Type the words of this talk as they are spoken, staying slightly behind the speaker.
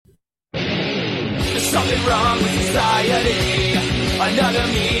something wrong with society? Another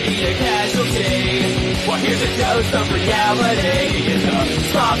media casualty? Well, here's a dose of reality in the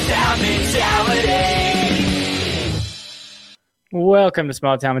small town mentality. Welcome to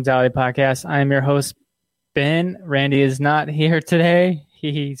Small Town Mentality Podcast. I am your host, Ben. Randy is not here today.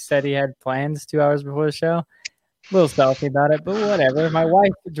 He said he had plans 2 hours before the show. A little salty about it, but whatever. My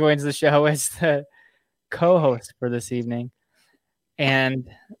wife joins the show as the co-host for this evening.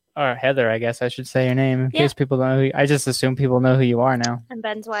 Or Heather, I guess I should say your name in case people don't know I just assume people know who you are now. I'm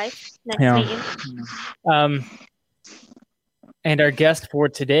Ben's wife. Nice to meet you. And our guest for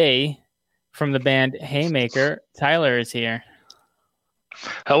today from the band Haymaker, Tyler, is here.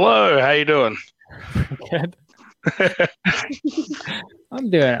 Hello, how you doing? Good. I'm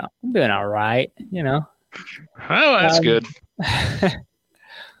doing all right, you know. Oh, that's good.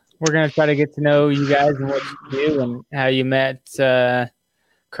 We're gonna try to get to know you guys and what you do and how you met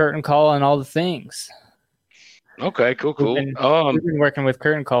Curtain Call and all the things. Okay, cool. We've been working with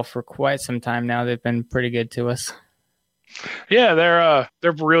Curtain Call for quite some time now. They've been pretty good to us. Yeah,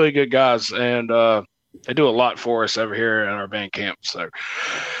 they're really good guys, and they do a lot for us over here at our band camp. So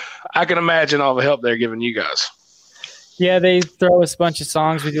I can imagine all the help they're giving you guys. Yeah, they throw us a bunch of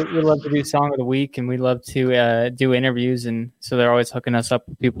songs. We love to do Song of the Week, and we love to do interviews, and so they're always hooking us up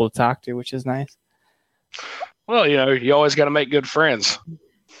with people to talk to, which is nice. Well, you know, you always got to make good friends.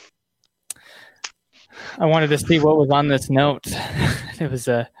 I wanted to see what was on this note. It was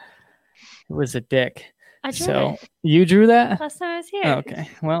a dick. I drew it. You drew that? Last time I was here. Oh, okay.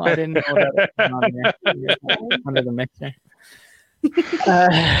 Well, I didn't know that was on there. Under the mixer.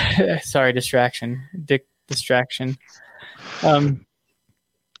 Sorry, distraction. Distraction.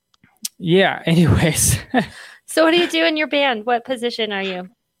 Yeah, anyways. So what do you do in your band? What position are you?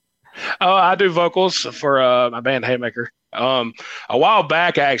 Oh, I do vocals for my band Haymaker. A while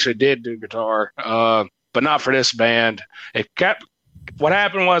back, I actually did do guitar, but not for this band. What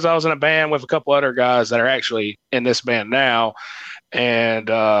happened was I was in a band with a couple other guys that are actually in this band now, and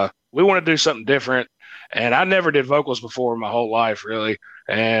we want to do something different. And I never did vocals before in my whole life, really.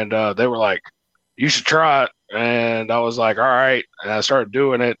 And they were like, "You should try it." And I was like, "All right." And I started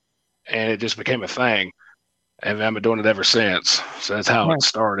doing it, and it just became a thing. And I've been doing it ever since. So that's how it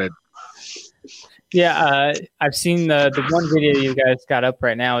started. Yeah, I've seen the one video you guys got up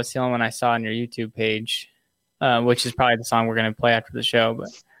right now is the only one I saw on your YouTube page, which is probably the song we're going to play after the show.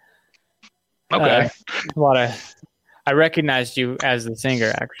 But Okay. I recognized you as the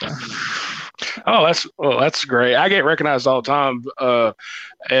singer, actually. Oh, that's great. I get recognized all the time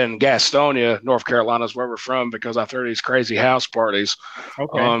in Gastonia, North Carolina is where we're from, because I throw these crazy house parties.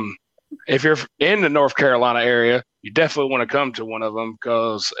 Okay. If you're in the North Carolina area, you definitely want to come to one of them,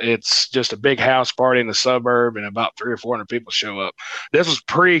 because it's just a big house party in the suburb, and about 300 or 400 people show up. This was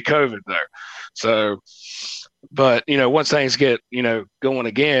pre-COVID though. So, but you know, once things get, you know, going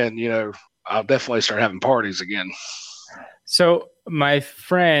again, you know, I'll definitely start having parties again. So my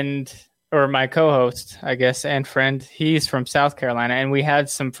friend, or my co-host, I guess, and friend, he's from South Carolina, and we had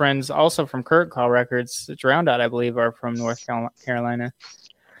some friends also from Curtain Call Records. Drowned Out, I believe, are from North Carolina.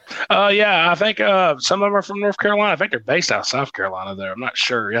 Yeah, I think some of them are from North Carolina. I think they're based out of South Carolina, though. I'm not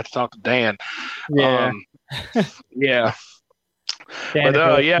sure. You have to talk to Dan. Yeah. Yeah. Dan,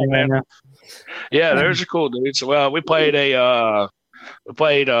 But yeah, man. Yeah, there's a cool dude. So we played a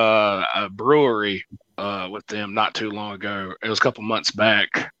brewery with them not too long ago. It was a couple months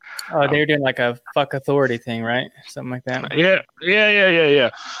back. Oh, they were doing like a fuck authority thing, right? Something like that. Yeah.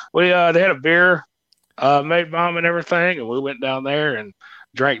 We they had a beer made bomb and everything, and we went down there and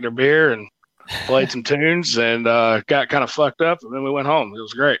drank their beer and played some tunes and got kind of fucked up, and then we went home. It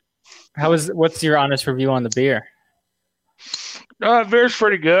was great. What's your honest review on the beer? Beer's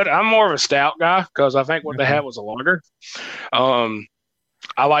pretty good. I'm more of a stout guy because I think what they had was a lager.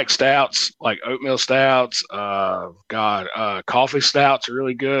 I like stouts, like oatmeal stouts. Coffee stouts are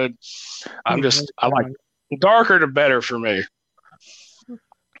really good. I like darker the better for me.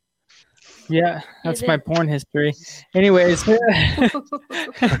 Yeah, that's my porn history. Anyways.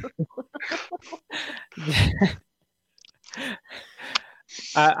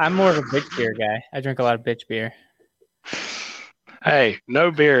 I'm more of a bitch beer guy. I drink a lot of bitch beer. Hey, no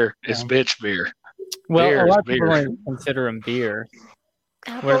beer is bitch beer. Well, beer a lot of beer. people don't consider them beer.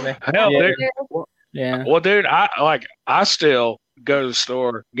 Apple. Hell, Yeah. dude. Yeah. Well, dude, I still go to the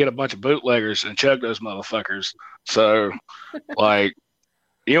store, get a bunch of bootleggers, and chug those motherfuckers. So, like,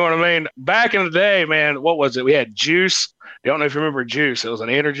 you know what I mean? Back in the day, man, what was it? We had Juice. I don't know if you remember Juice. It was an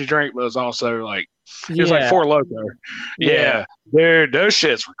energy drink, but it was also like, it was like Four Loko. Yeah. Dude, those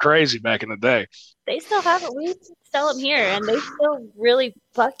shits were crazy back in the day. They still have it. We sell them here, and they still really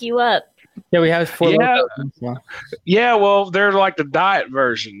fuck you up. Yeah, we have four. Yeah. Locos. Yeah, well, they're like the diet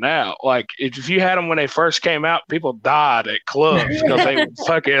version now. Like if you had them when they first came out, people died at clubs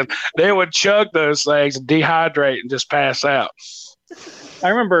because they would chug those things and dehydrate and just pass out. I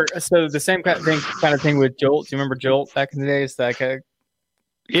remember. So the same kind of thing with Jolt. Do you remember Jolt back in the day? It's like a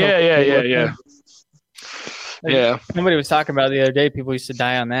Yeah. Somebody was talking about it the other day. People used to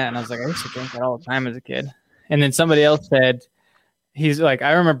die on that, and I was like, I used to drink that all the time as a kid. And then somebody else said, he's like,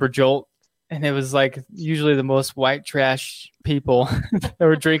 I remember Jolt. And it was like usually the most white trash people that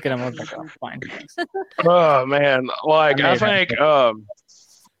were drinking them. I was like, oh, fine. Oh man, like I think, oh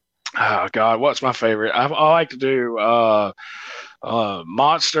God, what's my favorite? I like to do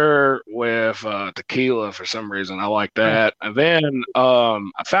Monster with tequila for some reason. I like that. And then I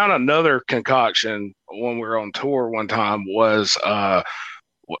found another concoction when we were on tour one time was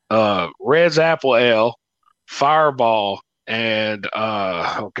Red's Apple Ale, Fireball. And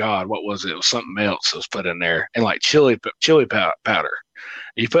oh God, what was it? It was something else that was put in there, and like chili powder.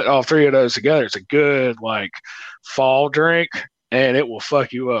 You put all three of those together, it's a good like fall drink, and it will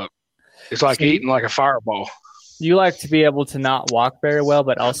fuck you up. It's like eating like a Fireball. You like to be able to not walk very well,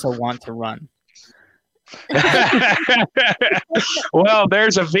 but also want to run. Well,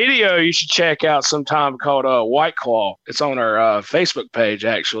 there's a video you should check out sometime called White Claw. It's on our Facebook page.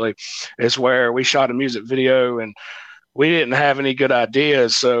 Actually, it's where we shot a music video and. We didn't have any good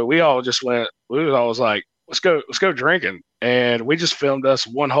ideas, so we all just went. We was always like, let's go drinking, and we just filmed us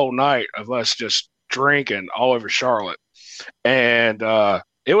one whole night of us just drinking all over Charlotte, and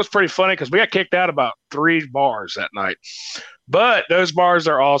it was pretty funny because we got kicked out about 3 bars that night, but those bars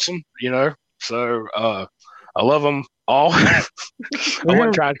are awesome, So I love them all. I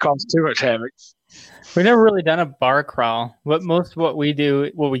wasn't trying to cause too much havoc. We've never really done a bar crawl. What we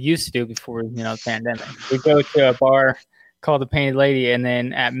used to do before, the pandemic, we go to a bar called the Painted Lady, and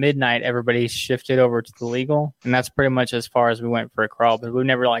then at midnight, everybody shifted over to the legal, and that's pretty much as far as we went for a crawl. But we've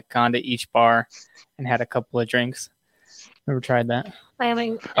never gone to each bar and had a couple of drinks. Never tried that.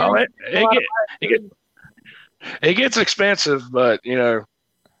 It gets expensive, but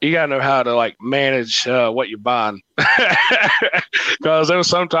you gotta know how to manage what you're buying, because there was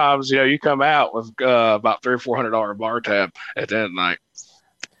sometimes you come out with about $300 or $400 bar tab at the end of the night.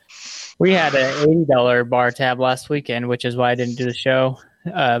 We had an $80 bar tab last weekend, which is why I didn't do the show.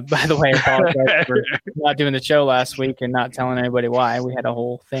 By the way, I apologize for not doing the show last week and not telling anybody why. We had a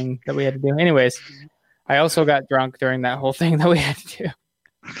whole thing that we had to do. Anyways, I also got drunk during that whole thing that we had to do.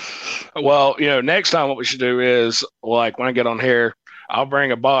 Well, next time what we should do is when I get on here, I'll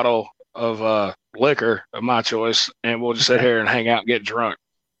bring a bottle of liquor of my choice, and we'll just sit here and hang out and get drunk.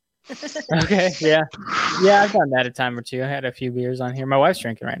 Okay, yeah. I've done that a time or two. I had a few beers on here. My wife's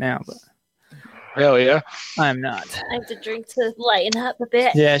drinking right now, but hell yeah, I'm not. I have to drink to lighten up a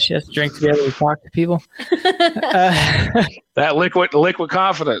bit. Yeah, she has to drink to be able to talk to people. That liquid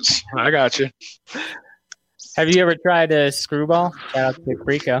confidence. I got you. Have you ever tried a Screwball? Shout out to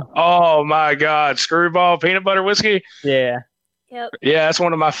Crico. Oh my God, Screwball peanut butter whiskey. Yeah. Yep. Yeah, that's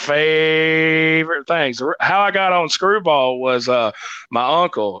one of my favorite things. How I got on Screwball was my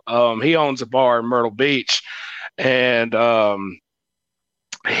uncle. He owns a bar in Myrtle Beach, and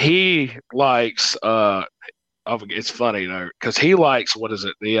he likes. It's funny because he likes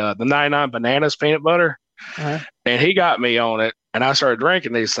the 99 Bananas peanut butter, and he got me on it, and I started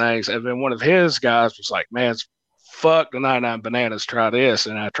drinking these things. And then one of his guys was like, "Man, fuck the 99 Bananas, try this."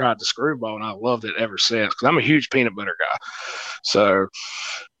 And I tried the Screwball, and I loved it ever since because I'm a huge peanut butter guy. So,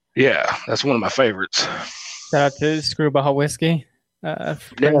 yeah, that's one of my favorites. Shout out to Screwball Whiskey. The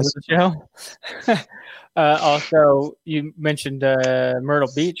show. Also, you mentioned Myrtle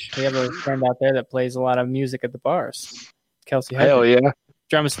Beach. We have a friend out there that plays a lot of music at the bars. Kelsey Hedges. Hell yeah.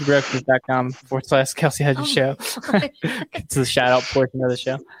 drummesandgroceries.com/Kelsey Hedges Show. It's the shout out portion of the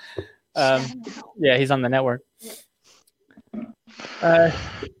show. Yeah, he's on the network.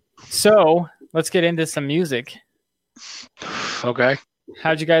 So let's get into some music. Okay.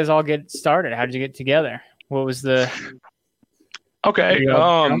 How'd you guys all get started? How'd you get together? What was the... Okay.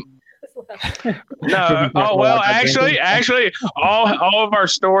 No. Oh well. Actually, all of our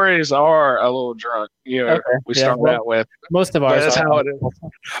stories are a little drunk. We started out with most of ours. That's how it is.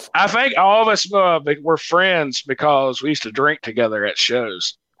 I think all of us were friends because we used to drink together at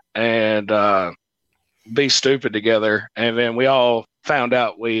shows and be stupid together, and then we all found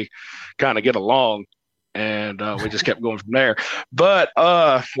out we kind of get along, and we just kept going from there. But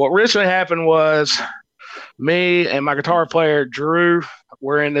what recently happened was me and my guitar player Drew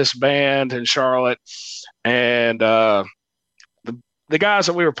were in this band in Charlotte, and the guys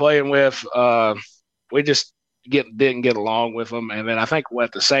that we were playing with, we just didn't get along with them. And then I think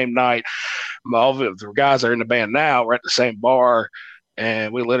at the same night, all of the guys that are in the band now were at the same bar,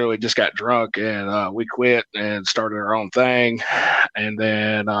 and we literally just got drunk and we quit and started our own thing. And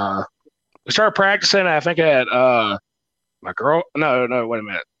then we started practicing. I think at wait a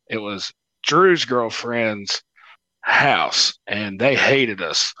minute. It was Drew's girlfriend's house, and they hated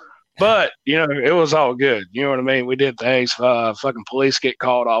us. But, it was all good. You know what I mean? We did things. Fucking police get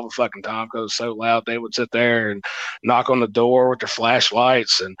called all the fucking time because it was so loud. They would sit there and knock on the door with their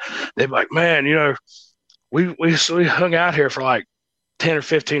flashlights, and they'd be like, man, we hung out here for like 10 or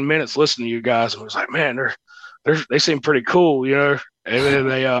 15 minutes listening to you guys, and we was like, man, they seem pretty cool, And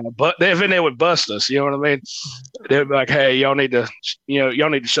then they would bust us. You know what I mean? They'd be like, hey, y'all need to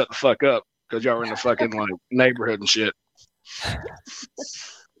shut the fuck up because y'all are in the fucking like neighborhood and shit.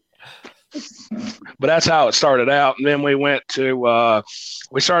 But that's how it started out. And then we went to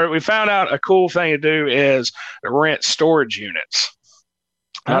we found out a cool thing to do is rent storage units.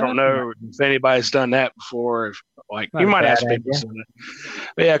 I don't know if anybody's done that before. You might ask people.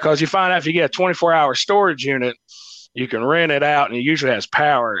 But yeah, because you find out if you get a 24-hour storage unit, you can rent it out, and it usually has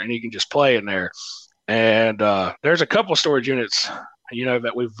power, and you can just play in there. And there's a couple storage units,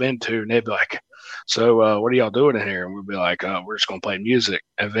 that we've been to, and they'd be like, so what are y'all doing in here? And we'd be like, we're just going to play music.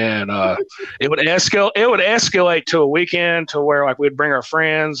 And then it would escalate to a weekend to where like we'd bring our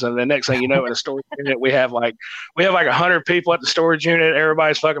friends. And the next thing you know, in a storage unit, we have like 100 people at the storage unit.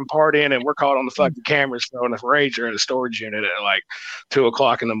 Everybody's fucking partying, and we're caught on the fucking cameras throwing a rager in the storage unit at like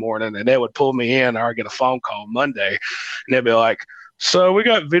 2:00 in the morning. And they would pull me in, or I'd get a phone call Monday, and they'd be like, so we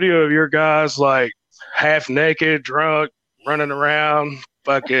got video of your guys like half naked, drunk, running around,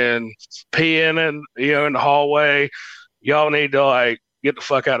 fucking peeing and in the hallway. Y'all need to like get the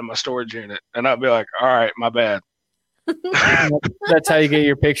fuck out of my storage unit. And I'd be like, all right, my bad. That's how you get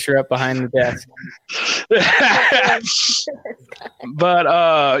your picture up behind the desk.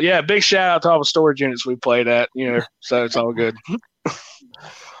 But yeah, big shout out to all the storage units we played at, so it's all good.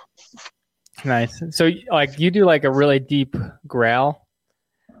 Nice. So like you do like a really deep growl.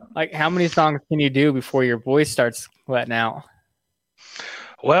 Like how many songs can you do before your voice starts letting out?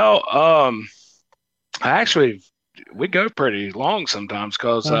 Well, we go pretty long sometimes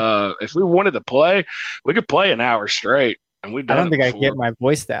because if we wanted to play, we could play an hour straight. And I don't think I get my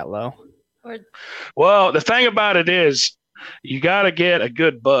voice that low. Well, the thing about it is you got to get a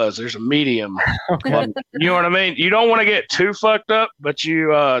good buzz. There's a medium. Okay. You know what I mean? You don't want to get too fucked up, but you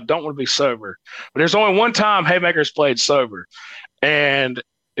don't want to be sober. But there's only one time Haymakers played sober. And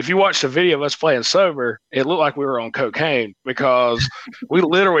if you watch the video of us playing sober, it looked like we were on cocaine because we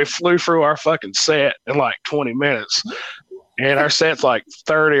literally flew through our fucking set in like 20 minutes. And our set's like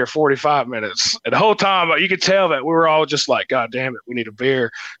 30 or 45 minutes. And the whole time you could tell that we were all just like, God damn it, we need a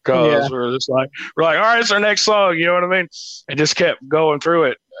beer. Because we're like, all right, it's our next song. You know what I mean? And just kept going through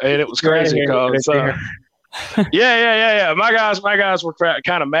it. And it was crazy because, yeah. My guys were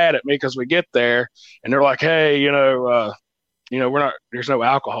kind of mad at me because we get there and they're like, hey, there's no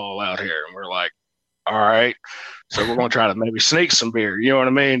alcohol out here. And we're like, all right. So we're going to try to maybe sneak some beer. You know what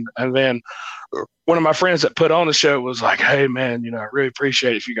I mean? And then one of my friends that put on the show was like, hey, man, I really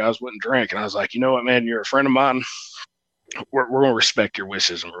appreciate it if you guys wouldn't drink. And I was like, you know what, man, you're a friend of mine. We're going to respect your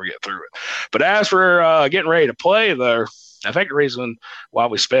wishes and we'll get through it. But as for getting ready to play, though, I think the reason why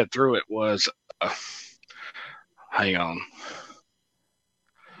we sped through it was hang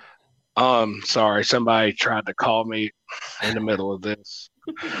on. Sorry, somebody tried to call me in the middle of this.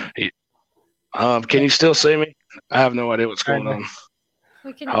 Can you still see me? I have no idea what's going on.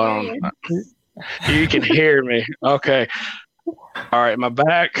 We can hear you. You can hear me. Okay. All right, my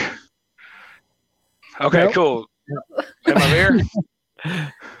back. Okay, cool. Am I here?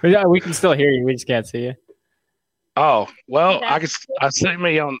 Yeah, we can still hear you. We just can't see you. Oh, well, I see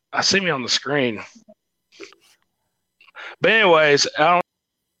me on the screen. But anyways, I don't.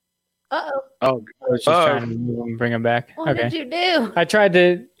 Uh-oh. Oh, I was just trying to move him, bring him back. What did you do? I tried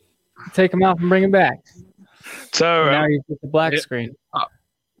to take him out and bring him back. So now he's with the black screen.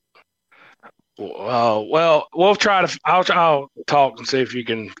 Well, we'll try to. I'll talk and see if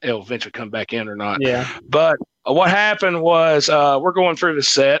it'll eventually come back in or not. Yeah. But what happened was we're going through the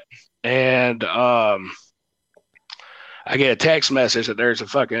set, and I get a text message that there's a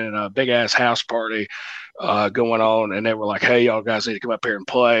fucking big ass house party going on, and they were like, "Hey, y'all guys need to come up here and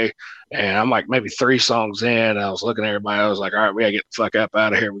play." And I'm like, maybe 3 songs in, and I was looking at everybody. I was like, "All right, we gotta get the fuck up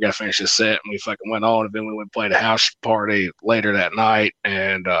out of here. We gotta finish this set." And we fucking went on, and then we went and played a house party later that night,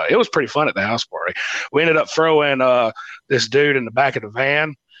 and it was pretty fun at the house party. We ended up throwing this dude in the back of the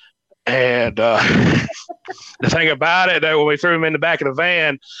van, And the thing about it, though, when we threw him in the back of the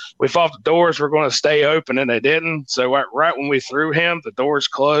van, we thought the doors were going to stay open, and they didn't. So right when we threw him, the doors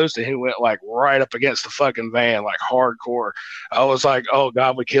closed, and he went like right up against the fucking van, like hardcore. I was like, "Oh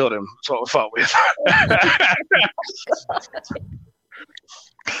God, we killed him." That's what we thought we thought.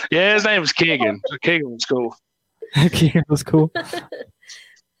 Yeah, his name was Keegan. So Keegan was cool. Keegan was cool.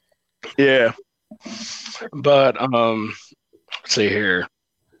 Yeah, but let's see here.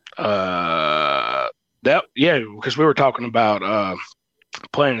 Because we were talking about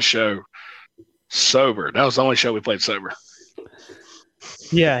playing a show sober. That was the only show we played sober.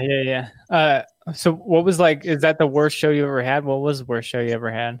 Yeah. So what was like? Is that the worst show you ever had? What was the worst show you ever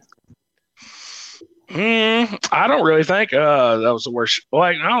had? I don't really think that was the worst.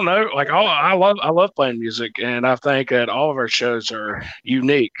 Like, I don't know. Like, I love playing music, and I think that all of our shows are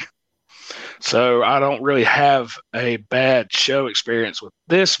unique. So I don't really have a bad show experience with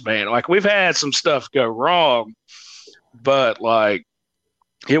this band. Like, we've had some stuff go wrong, but like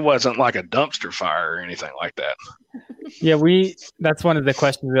it wasn't like a dumpster fire or anything like that. Yeah, that's one of the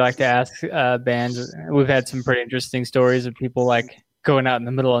questions we like to ask bands. We've had some pretty interesting stories of people like going out in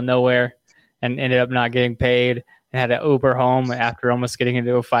the middle of nowhere and ended up not getting paid and had to Uber home after almost getting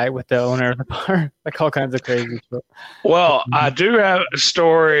into a fight with the owner of the bar. Like all kinds of crazy stuff. Well, I do have a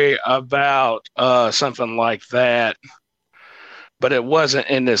story about something like that, but it wasn't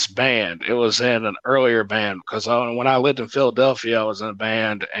in this band. It was in an earlier band because when I lived in Philadelphia, I was in a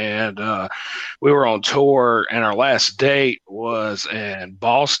band, and we were on tour, and our last date was in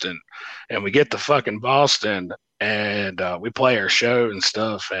Boston. And we get to fucking Boston, and we play our show and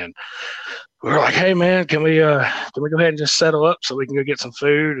stuff, and we were like, "Hey man, can we go ahead and just settle up so we can go get some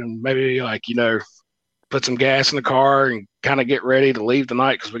food and maybe put some gas in the car and kind of get ready to leave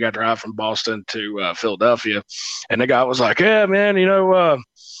tonight because we got to drive from Boston to Philadelphia." And the guy was like, "Yeah, man,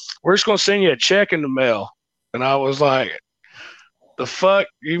 we're just going to send you a check in the mail." And I was like, "The fuck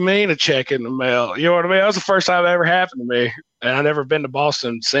you mean a check in the mail?" You know what I mean? That was the first time it ever happened to me. And I've never been to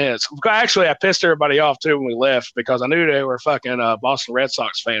Boston since. Actually, I pissed everybody off, too, when we left because I knew they were fucking Boston Red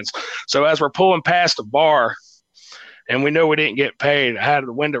Sox fans. So as we're pulling past the bar and we knew we didn't get paid, I had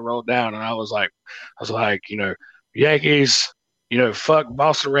the window rolled down, and I was like, Yankees, fuck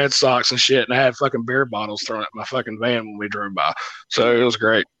Boston Red Sox and shit. And I had fucking beer bottles thrown at my fucking van when we drove by. So it was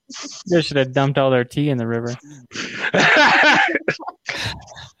great. They should have dumped all their tea in the river.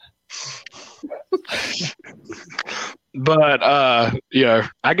 But I'm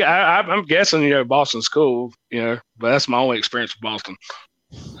guessing Boston's cool, but that's my only experience with Boston.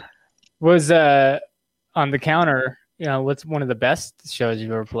 Was on the counter, what's one of the best shows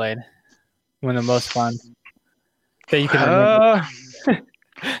you've ever played? One of the most fun that you can remember?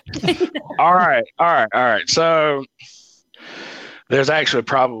 All right. So there's actually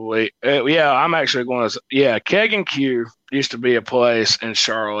probably I'm actually going to Keg and Q used to be a place in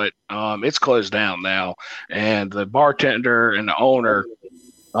Charlotte. It's closed down now, and the bartender and the owner,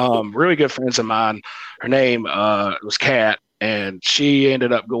 really good friends of mine. Her name was Kat, and she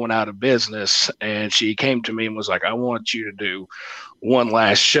ended up going out of business. And she came to me and was like, "I want you to do one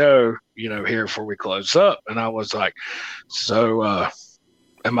last show, here before we close up." And I was like, "So,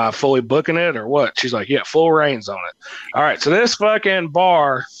 am I fully booking it or what?" She's like, "Yeah, full reins on it." All right, so this fucking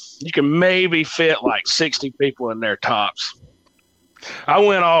bar, you can maybe fit like 60 people in there tops. I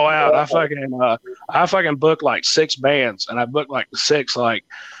went all out. I fucking booked like 6 bands, and I booked like 6 like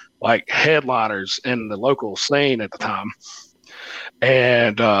headliners in the local scene at the time.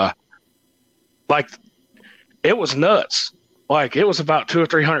 And it was nuts. Like it was about 200 or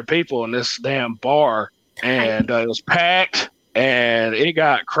 300 people in this damn bar, and it was packed, and it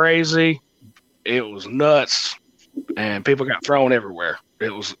got crazy. It was nuts, and people got thrown everywhere.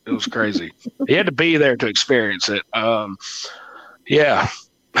 It was crazy. You had to be there to experience it. Yeah.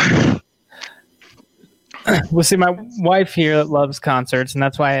 Well, see, my wife here loves concerts, and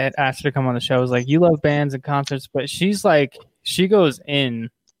that's why I asked her to come on the show. I was like, "You love bands and concerts," but she's like, she goes into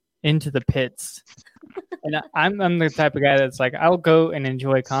the pits. And I'm the type of guy that's like, I'll go and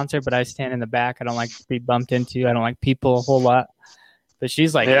enjoy a concert, but I stand in the back. I don't like to be bumped into. I don't like people a whole lot. But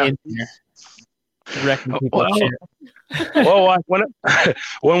she's like in there. Wrecking people shit. Well, like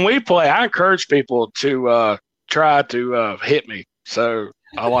when we play, I encourage people to try to hit me. So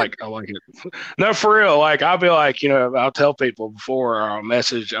I like it. No, for real. Like I'll be like, I'll tell people before, or I'll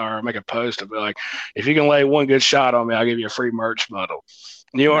message or make a post. I'll be like, if you can lay one good shot on me, I'll give you a free merch bundle.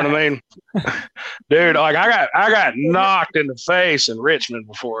 You know what I mean? Dude, like I got knocked in the face in Richmond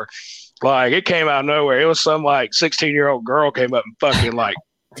before. Like it came out of nowhere. It was some like 16-year-old girl came up and fucking like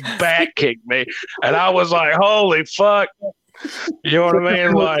back kicked me, and I was like, "Holy fuck!" You know what I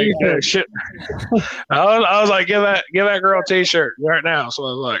mean? Like shit. I was like, give that girl a t-shirt right now. So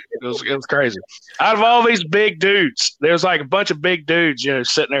I was like, it was crazy. Out of all these big dudes, there's like a bunch of big dudes,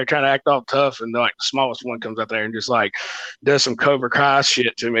 sitting there trying to act all tough, and like the smallest one comes out there and just like does some Cobra Kai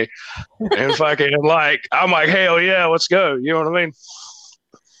shit to me, and fucking like I'm like, hell yeah, let's go. You know what I mean?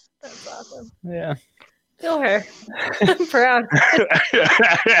 That's awesome. Yeah. Feel her. I'm proud.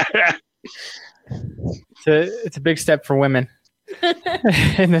 It's a big step for women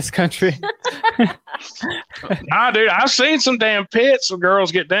in this country. Nah, dude, I've seen some damn pits of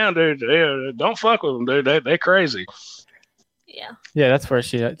girls get down, dude. Yeah, don't fuck with them, dude. They crazy. Yeah. Yeah, that's where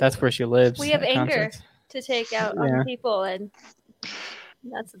she lives. We have at anger concerts. to take out on people, and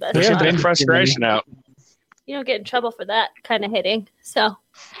that's the best. There's Yeah, some time. big frustration out. You don't get in trouble for that kind of hitting. So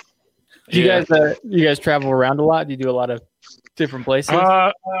Do you guys travel around a lot? Do you do a lot of different places?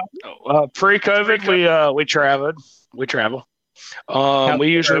 Pre-COVID, we traveled. We travel. We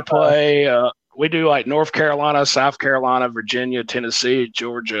usually play. We do like North Carolina, South Carolina, Virginia, Tennessee,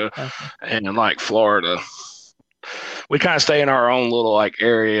 Georgia, and like Florida. We kind of stay in our own little like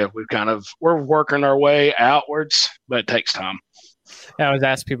area. We're working our way outwards, but it takes time. I always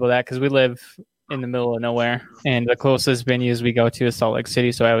ask people that because we live in the middle of nowhere, and the closest venues we go to is Salt Lake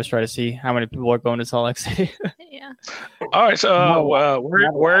City. So I always try to see how many people are going to Salt Lake City. yeah. All right, so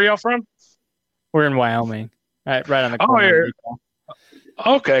where are y'all from? We're in Wyoming, right on the corner.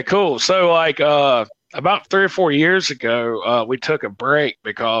 Okay, cool. So like about 3 or 4 years ago, we took a break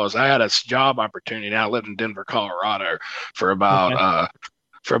because I had a job opportunity. I lived in Denver, Colorado for about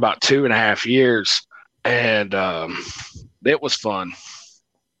 2.5 years, and it was fun.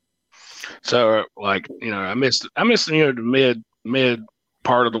 So like, I missed the mid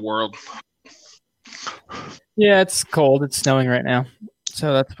part of the world. Yeah, it's cold. It's snowing right now,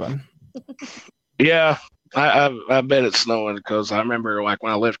 so that's fun. Yeah, I bet it's snowing because I remember like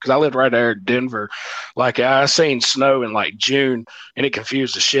when I lived right there in Denver, like I seen snow in like June and it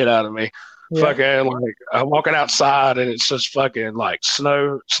confused the shit out of me. Yeah. Fucking like I'm walking outside and it's just fucking like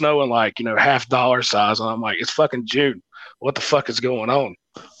snowing like half dollar size, and I'm like, it's fucking June. What the fuck is going on?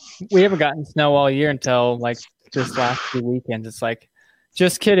 We haven't gotten snow all year until like this last 2 weekends. It's like,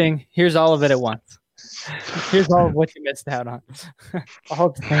 just kidding. Here's all of it at once. Here's all of what you missed out on.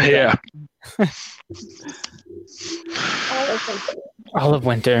 Yeah. All of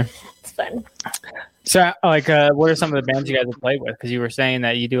winter. It's fun. So, like, what are some of the bands you guys have played with? Because you were saying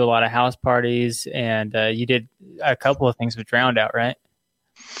that you do a lot of house parties, and you did a couple of things with Drowned Out, right?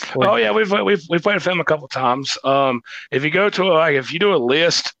 Oh yeah, we've played with them a couple times. If you go to if you do a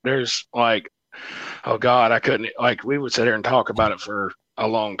list, there's like, oh god, I couldn't we would sit here and talk about it for a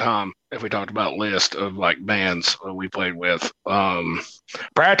long time if we talked about a list of like bands we played with.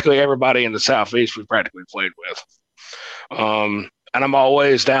 Practically everybody in the Southeast we practically played with. And I'm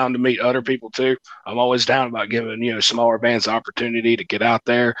always down to meet other people too. I'm always down about giving smaller bands the opportunity to get out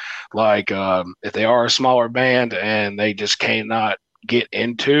there. Like if they are a smaller band and they just cannot get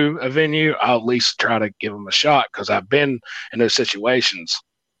into a venue, I'll at least try to give them a shot because I've been in those situations.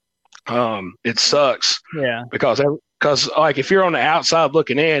 It sucks, yeah, because like if you're on the outside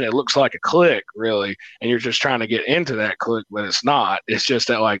looking in, it looks like a clique really, and you're just trying to get into that clique, but it's not. It's just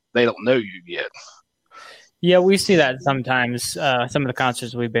that like they don't know you yet. Yeah, we see that sometimes. Some of the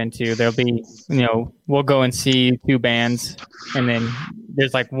concerts we've been to, there'll be, we'll go and see 2 bands, and then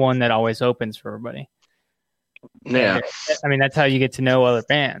there's like one that always opens for everybody. Yeah, I mean that's how you get to know other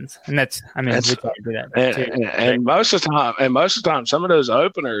bands, and we try to do that too. And most of the time, some of those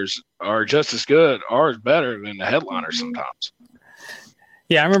openers are just as good or better than the headliners sometimes.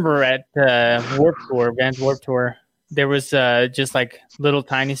 Yeah, I remember at Vans Warped Tour, there was just like little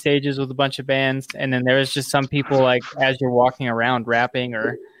tiny stages with a bunch of bands, and then there was just some people like as you're walking around rapping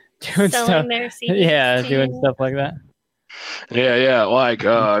or doing Selling stuff. their CDs Doing stuff like that. Yeah. Like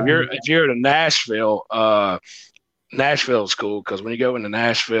if you're to Nashville, Nashville's cool because when you go into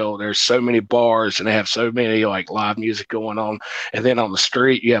Nashville, there's so many bars and they have so many like live music going on, and then on the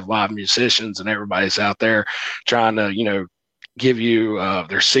street you have live musicians and everybody's out there trying to give you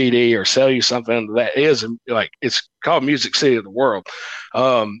their CD or sell you something that is like it's called Music City of the World.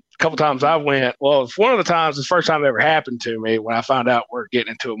 A couple times I went. Well, one of the times, the first time it ever happened to me when I found out we're getting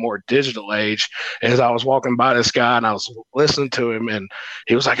into a more digital age, is I was walking by this guy and I was listening to him, and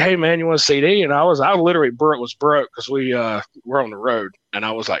he was like, "Hey man, you want a CD?" And I literally was broke because we were on the road, and I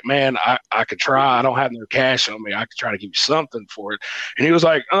was like, "Man, I could try. I don't have no cash on me. I could try to give you something for it." And he was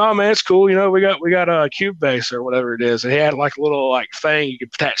like, "Oh man, it's cool. We got a Cubase or whatever it is." And he had like a little like thing you could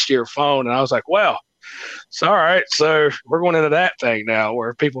attach to your phone, and I was like, "Well, So, all right. So we're going into that thing now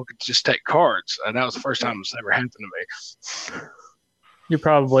where people could just take cards. And that was the first time it's ever happened to me. You're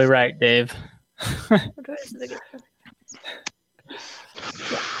probably right, Dave.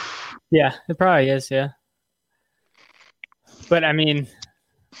 Yeah, it probably is. Yeah. But I mean,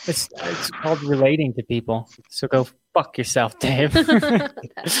 it's called relating to people. So go fuck yourself, Dave.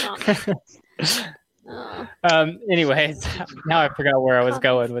 That's not. Anyways, now I forgot where I was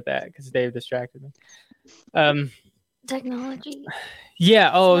going with that because Dave distracted me. Technology.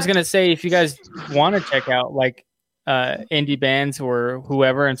 Yeah. Oh, I was gonna say if you guys want to check out like indie bands or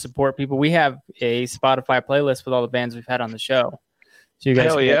whoever and support people, we have a Spotify playlist with all the bands we've had on the show. So you guys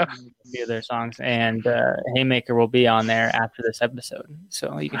Hell can yeah. hear their songs, and Haymaker will be on there after this episode.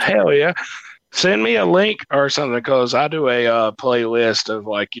 So you can check Hell yeah. Send me a link or something because I do a playlist of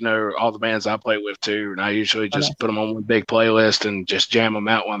like, you know, all the bands I play with too. And I usually just put them on one big playlist and just jam them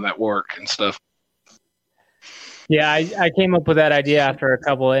out when I'm at work and stuff. Yeah, I came up with that idea after a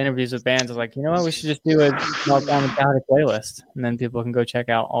couple of interviews with bands. I was like, you know what, we should just do a Meltdown Metallica playlist, and then people can go check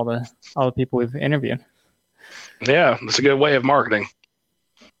out all the people we've interviewed. Yeah, that's a good way of marketing.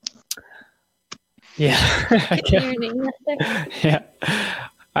 Yeah, yeah.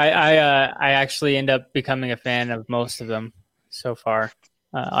 I actually end up becoming a fan of most of them so far.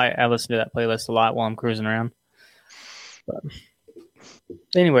 I listen to that playlist a lot while I'm cruising around. But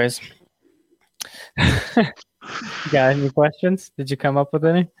anyways. You got any questions? Did you come up with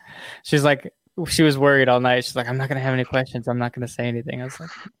any? She was worried all night. She's like, I'm not going to have any questions. I'm not going to say anything. I was like,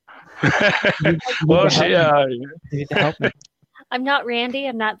 Well, you need to help me. I'm not Randy.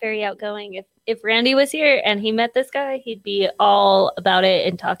 I'm not very outgoing. If Randy was here and he met this guy, he'd be all about it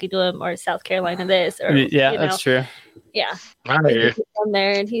and talking to him, or South Carolina this, or yeah, that's true. Yeah, I hear you. on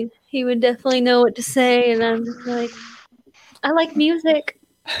there, and he would definitely know what to say. And I'm just like, I like music.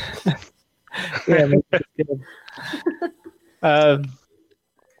 Yeah, that's good.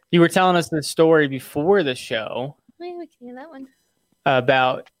 You were telling us the story before the show Maybe we can do that one.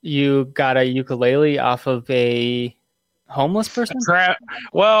 about you got a ukulele off of a homeless person.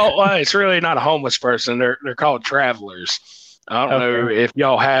 Well, it's really not a homeless person. They're called travelers. I don't know if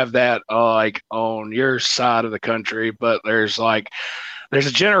y'all have that like on your side of the country, but there's a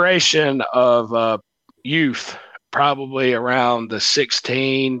generation of youth, probably around the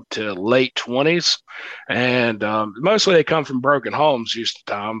 16 to late 20s, and mostly they come from broken homes most of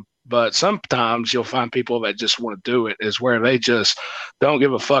the time. But sometimes you'll find people that just want to do it, is where they just don't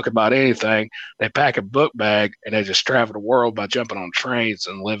give a fuck about anything. They pack a book bag and they just travel the world by jumping on trains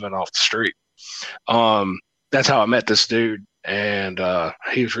and living off the street. That's how I met this dude, and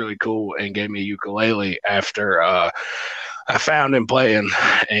he was really cool and gave me a ukulele after I found him playing,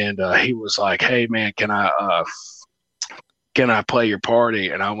 and he was like, "Hey man, can I play your party?"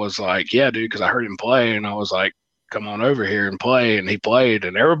 And I was like, "Yeah, dude," because I heard him play, and I was like, "Come on over here and play." And he played,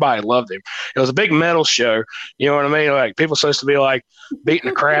 and everybody loved him. It was a big metal show. You know what I mean? Like, people supposed to be like beating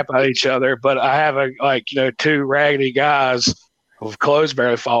the crap out of each other, but I have two raggedy guys with clothes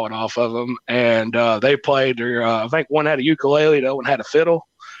barely falling off of them, and they played their. I think one had a ukulele, the other one had a fiddle,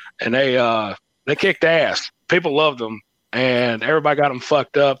 and they kicked ass. People loved them, and everybody got them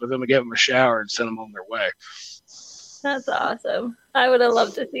fucked up, and then we gave them a shower and sent them on their way. That's awesome. I would have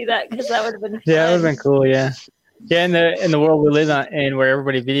loved to see that because that would have been fun. Yeah, it would have been cool. Yeah. Yeah, in the world we live in, where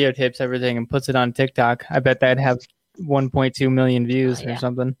everybody videotapes everything and puts it on TikTok, I bet that'd have 1.2 million views or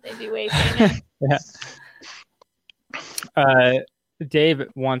something. They'd be way famous. Yeah. Dave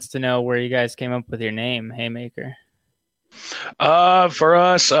wants to know where you guys came up with your name, Haymaker. For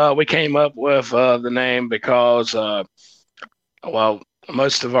us, we came up with the name because,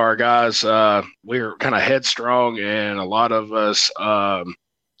 most of our guys, we were kind of headstrong, and a lot of us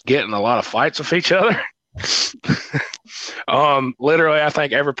get in a lot of fights with each other. Literally, I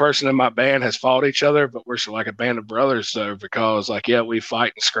think every person in my band has fought each other, but we're like a band of brothers. So because we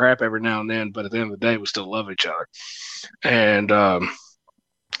fight and scrap every now and then, but at the end of the day, we still love each other, and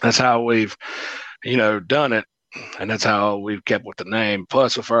that's how we've done it, and that's how we've kept with the name.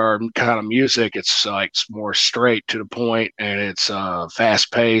 Plus, with our kind of music, it's like more straight to the point, and it's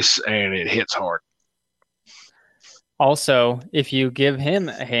fast paced, and it hits hard. Also, if you give him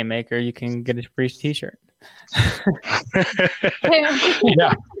a Haymaker, you can get a free T-shirt.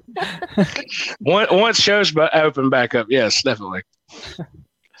 Yeah. Once shows open back up, yes, definitely.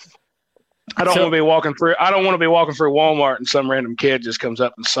 I don't want to be walking through Walmart and some random kid just comes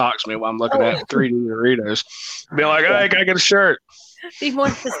up and socks me while I'm looking at 3D Doritos. Be like, "Hey, can I get a shirt?" Be more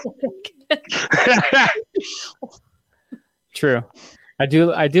specific. True. I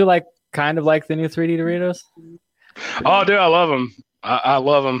do like kind of like the new 3D Doritos. Oh, dude, I love them. I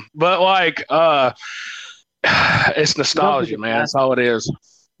love them, but like, it's nostalgia, man. That's all it is.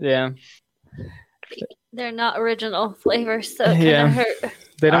 Yeah. They're not original flavors, so it kind Yeah. of hurt.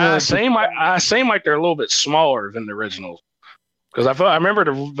 They don't I really seem like they're a little bit smaller than the originals. Because I remember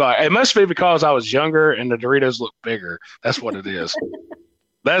it must be because I was younger and the Doritos look bigger. That's what it is.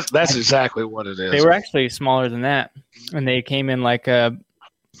 That's exactly what it is. They were actually smaller than that, and they came in like a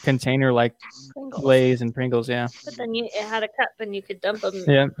container, like Pringles. Lay's and Pringles. Yeah, But then it had a cup, and you could dump them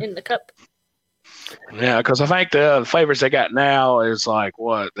yeah. in the cup. Yeah, because I think the flavors they got now is like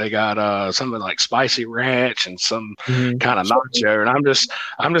what they got something like spicy ranch and some Mhm. kind of nacho, and I'm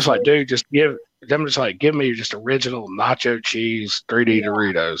just like, dude, give me just original nacho cheese 3D Yeah.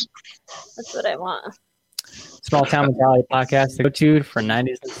 Doritos. That's what I want. Small Town Mentality Podcast, the go-to for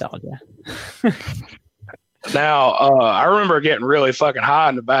 90s nostalgia. Now, I remember getting really fucking high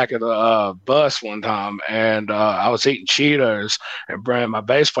in the back of the bus one time, and I was eating Cheetos, and my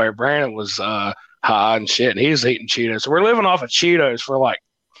bass player Brandon was high and shit, and he was eating Cheetos. So we're living off of Cheetos for like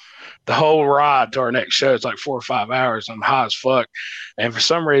the whole ride to our next show. It's like 4 or 5 hours. I'm high as fuck, and for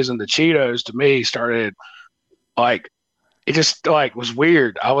some reason, the Cheetos to me started like it just like was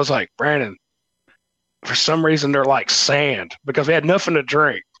weird. I was like, Brandon, for some reason they're like sand because we had nothing to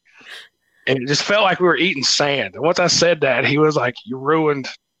drink. And it just felt like we were eating sand. And once I said that, he was like, you ruined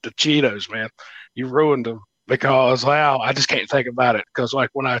the Cheetos, man. You ruined them because, wow, I just can't think about it. Because, like,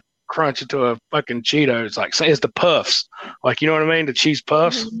 when I crunch into a fucking Cheeto, it's like, it's the puffs. Like, you know what I mean? The cheese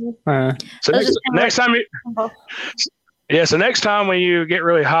puffs. Uh, So Those next are time you, Oh, yeah, so next time when you get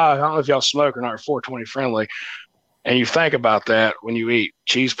really high, I don't know if y'all smoke or not, or 420 friendly, and you think about that when you eat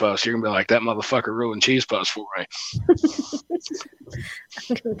cheese puffs, you're going to be like, that motherfucker ruined cheese puffs for me.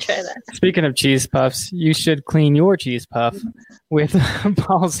 I'm gonna try that. speaking of cheese puffs, you should clean your cheese puff with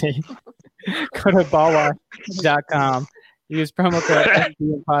Ballsy. Go to ballwash.com. Use promo code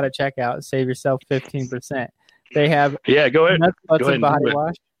SDPod at checkout. Save yourself 15%. They have Yeah, go ahead. nut butts Go ahead and and body do it.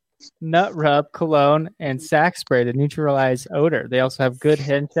 wash, nut rub, cologne, and sack spray to neutralize odor. They also have good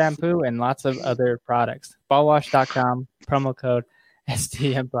head shampoo and lots of other products. Ballwash.com, promo code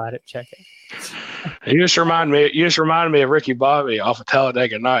SDPod at checkout. You just reminded me of Ricky Bobby off of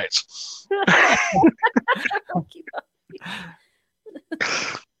Talladega Nights.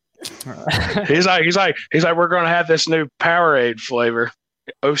 He's like, we're gonna have this new Powerade flavor,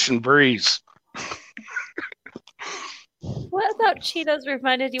 Ocean Breeze. What about Cheetos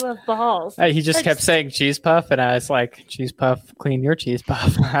reminded you of balls? He just kept saying cheese puff, and I was like, cheese puff, clean your cheese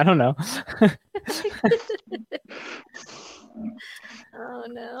puff. I don't know. Oh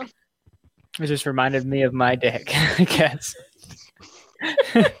no. It just reminded me of my dick, I guess.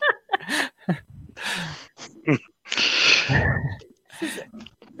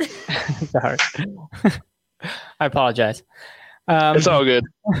 Sorry. I apologize. It's all good.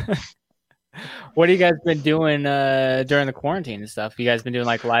 What have you guys been doing during the quarantine and stuff? You guys been doing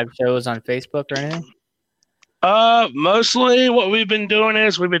like live shows on Facebook or anything? Mostly what we've been doing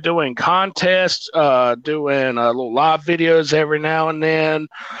is we've been doing contests, doing little live videos every now and then.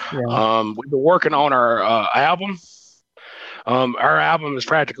 Yeah. We've been working on our album. Our album is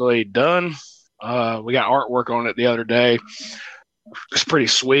practically done. We got artwork on it the other day. It's pretty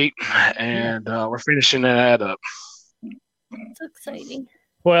sweet, and we're finishing that up. It's exciting.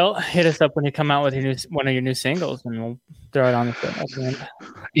 Well, hit us up when you come out with one of your new singles, and we'll throw it on the show.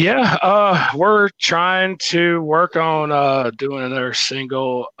 Yeah, we're trying to work on doing another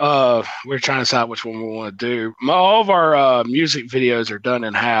single. We're trying to decide which one we want to do. All of our music videos are done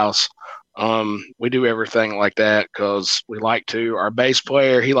in house. We do everything like that because we like to. Our bass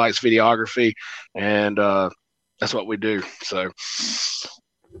player, he likes videography, and that's what we do. So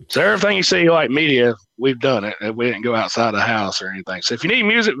everything you see like media, we've done it. We didn't go outside the house or anything. So if you need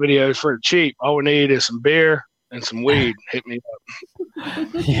music videos for cheap, all we need is some beer and some weed. Hit me up.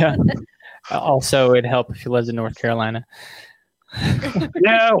 Yeah. Also, it'd help if you lived in North Carolina.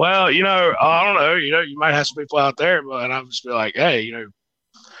 Yeah, well, I don't know. You might have some people out there, but I'll just be like, hey,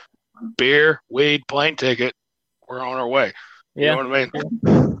 beer, weed, plane ticket, we're on our way. Yeah. You know what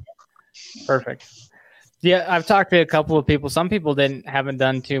I mean? Perfect. Yeah, I've talked to a couple of people. Some people haven't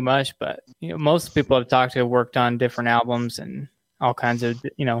done too much, but most people I've talked to have worked on different albums and all kinds of,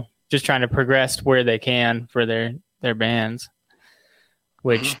 just trying to progress where they can for their bands.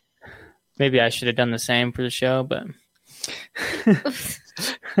 Which maybe I should have done the same for the show, but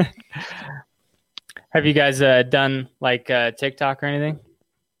have you guys done like TikTok or anything?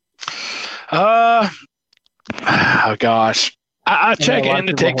 Oh gosh, I check a lot of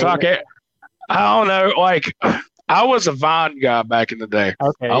into people TikTok. I don't know. Like, I was a Vine guy back in the day.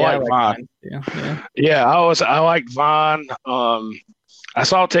 Okay, I like Vine. Yeah. Yeah, I liked Vine. I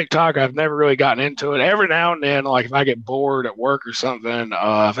saw TikTok. I've never really gotten into it. Every now and then, like if I get bored at work or something,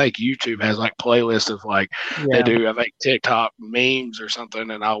 I think YouTube has like playlists of like they do. I think TikTok memes or something,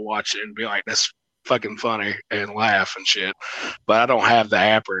 and I'll watch it and be like, "That's fucking funny," and laugh and shit. But I don't have the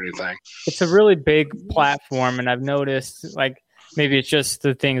app or anything. It's a really big platform, and I've noticed like maybe it's just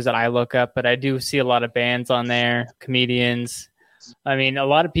the things that I look up, but I do see a lot of bands on there, comedians. I mean, a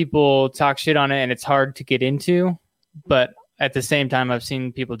lot of people talk shit on it, and it's hard to get into, but at the same time, I've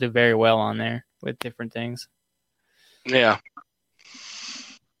seen people do very well on there with different things. Yeah.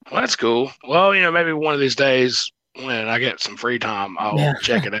 Well, that's cool. Well, maybe one of these days when I get some free time, I'll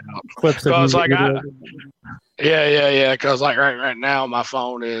check it out. Clips of Because, like, videos. yeah. Because, like, right now, my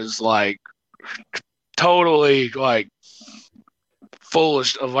phone is, like, totally, like, full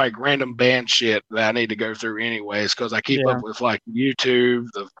of like random band shit that I need to go through anyways, because I keep up with like YouTube,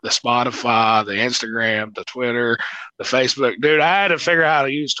 the Spotify, the Instagram, the Twitter, the Facebook. Dude, I had to figure out how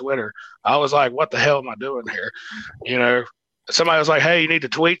to use Twitter. I was like, what the hell am I doing here? Somebody was like, hey, you need to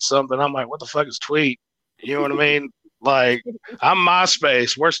tweet something. I'm like, what the fuck is tweet? You know what I mean? Like, I'm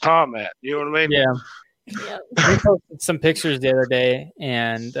MySpace. Where's Tom at? You know what I mean? Yeah. Yep. We posted some pictures the other day,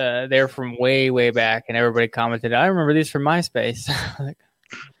 and they're from way, way back, and everybody commented, I remember these from MySpace. Like,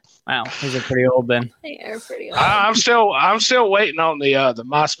 wow, these are pretty old then. They are pretty old. I'm still waiting on the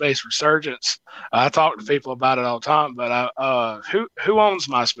MySpace resurgence. I talk to people about it all the time, but who owns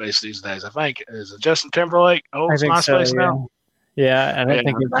MySpace these days? I think is it Justin Timberlake owns MySpace so, now? Yeah, I don't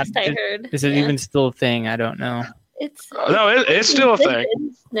think Last I heard. Is it even still a thing? I don't know. It's still a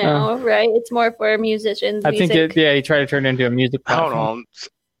thing now, right? It's more for musicians. I think he tried to turn it into a music platform.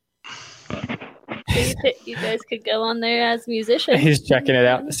 Hold on. You guys could go on there as musicians. He's checking it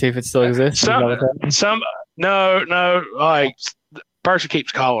out to see if it still exists. No, like the person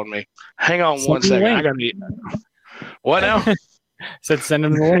keeps calling me. Hang on one second. I gotta be. What now? Said send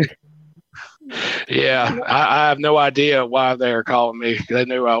him the link. Yeah, I have no idea why they're calling me. They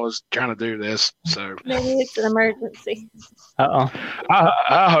knew I was trying to do this, so maybe it's an emergency.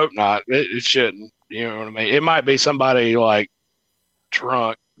 I hope not. It shouldn't. You know what I mean? It might be somebody like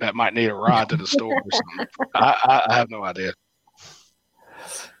drunk that might need a ride to the store or something. I have no idea.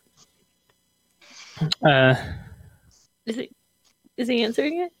 Is he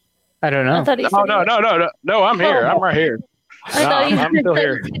answering it? I don't know. I thought he said No. I'm here. I'm right here. I'm still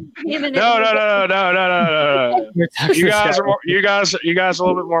here. No. You guys are a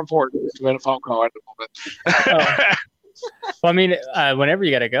little bit more important. It's been a phone call at the moment. Well, I mean, whenever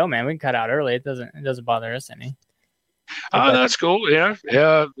you got to go, man, we can cut out early. It doesn't bother us any. Oh, that's cool. Yeah.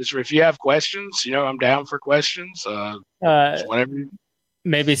 If you have questions, I'm down for questions. Whenever.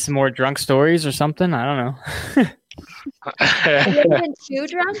 Maybe some more drunk stories or something. I don't know. Have you been too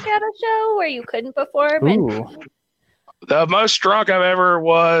drunk at a show where you couldn't perform? Ooh. The most drunk I've ever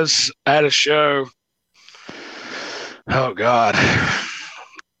was at a show. Oh God.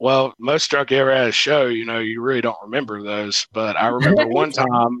 Well, most drunk you ever at a show, you really don't remember those. But I remember one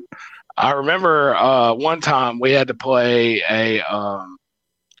time. One time we had to play a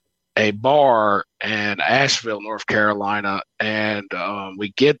bar in Asheville, North Carolina, and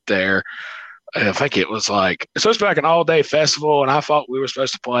we get there. I think it was it's supposed to be like an all-day festival, and I thought we were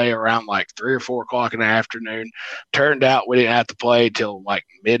supposed to play around like 3 or 4 o'clock in the afternoon. Turned out we didn't have to play till like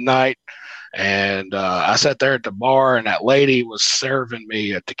midnight. And I sat there at the bar, and that lady was serving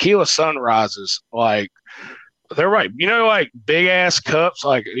me tequila sunrises. Like, they're like big ass cups,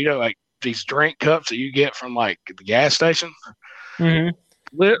 like these drink cups that you get from like the gas station. Mm-hmm.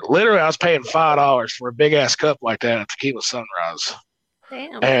 Literally, I was paying $5 for a big ass cup like that, a tequila sunrise.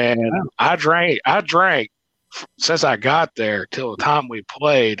 Damn. And I drank since I got there till the time we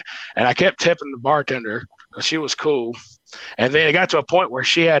played, and I kept tipping the bartender because she was cool. And then it got to a point where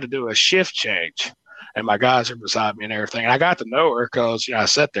she had to do a shift change, and my guys are beside me and everything. And I got to know her because I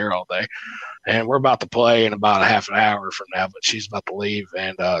sat there all day, and we're about to play in about a half an hour from now, but she's about to leave,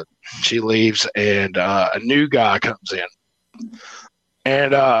 and she leaves, and a new guy comes in.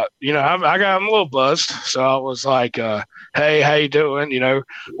 And, I got him a little buzzed. So I was like, hey, how you doing?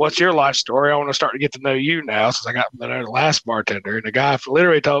 What's your life story? I want to start to get to know you now since I got to know the last bartender. And the guy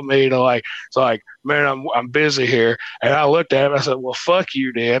literally told me it's like, man, I'm busy here. And I looked at him. I said, well, fuck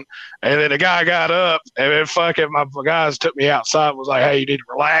you, then. And then the guy got up, and then fucking my guys took me outside and was like, hey, you need to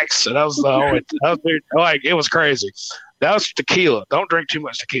relax. And that was the only, it was crazy. That was tequila. Don't drink too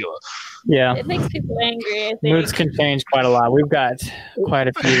much tequila. Yeah. It makes people angry, I think. Moods can change quite a lot. We've got quite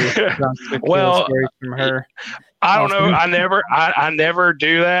a few drunk tequila stories from her. I don't know. I never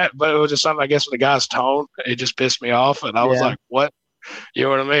do that, but it was just something, I guess, with the guy's tone. It just pissed me off. And I was like, what? You know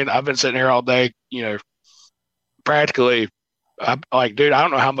what I mean? I've been sitting here all day, practically dude, I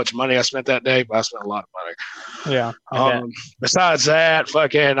don't know how much money I spent that day, but I spent a lot of money. Yeah. I bet. Besides that,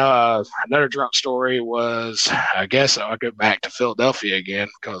 fucking another drunk story was, I guess I'll go back to Philadelphia again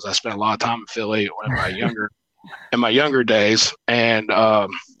because I spent a lot of time in Philly in my younger days, and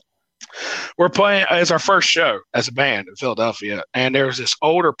we're playing. It's our first show as a band in Philadelphia, and there was this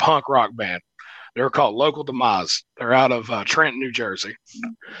older punk rock band. They were called Local Demise. They're out of Trenton, New Jersey,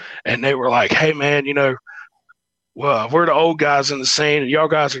 and they were like, "Hey, man, well, we're the old guys in the scene, and y'all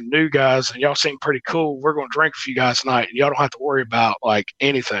guys are new guys, and y'all seem pretty cool. We're going to drink for you guys tonight, and y'all don't have to worry about like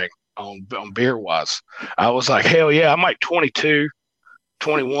anything on beer wise." I was like, "Hell yeah!" I'm like 22,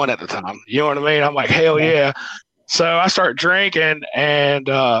 21 at the time. You know what I mean? I'm like, "Hell yeah!" So I start drinking, and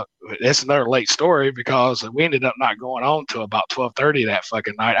it's another late story because we ended up not going on till about 12:30 that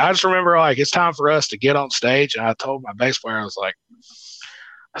fucking night. I just remember like it's time for us to get on stage, and I told my bass player, I was like,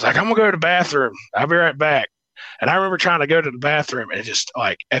 "I'm gonna go to the bathroom. I'll be right back." And I remember trying to go to the bathroom and just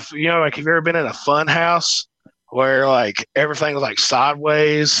like, if you know, like, have you ever been in a fun house where like everything was like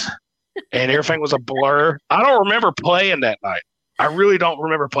sideways and everything was a blur? I don't remember playing that night. I really don't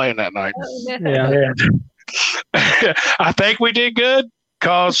remember playing that night. Yeah. I think we did good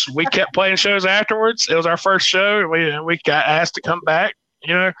because we kept playing shows afterwards. It was our first show, and we got asked to come back.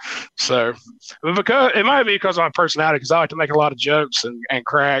 So because it might be because of my personality, because I like to make a lot of jokes and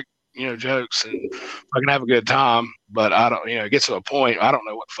crack. Jokes, and I can have a good time, but I don't, it gets to a point, I don't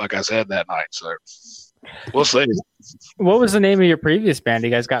know what the fuck I said that night, so we'll see. What was the name of your previous band? You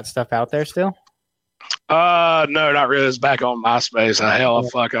guys got stuff out there still? No, not really. It's back on MySpace. I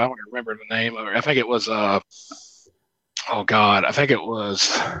don't remember the name of it. I think it was, I think it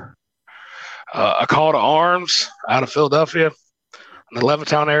was A Call to Arms out of Philadelphia, in the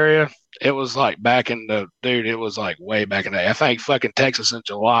Levittown area. It was like it was like way back in the day. I think fucking Texas in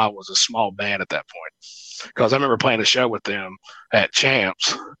July was a small band at that point because I remember playing a show with them at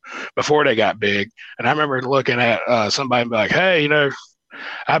Champs before they got big. And I remember looking at somebody and be like, "Hey,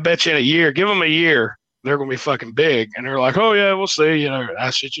 I bet you in a year, give them a year, they're going to be fucking big." And they're like, "Oh, yeah, we'll see."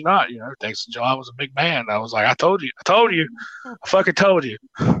 I shit you not. Texas in July was a big band. I was like, I told you. I fucking told you.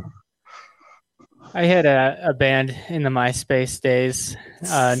 I had a band in the MySpace days.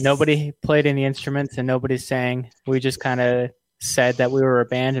 Nobody played any instruments and nobody sang. We just kind of said that we were a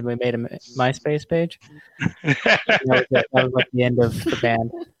band and we made a MySpace page. That was like the end of the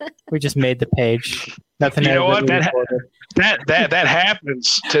band. We just made the page. Nothing. You know what? That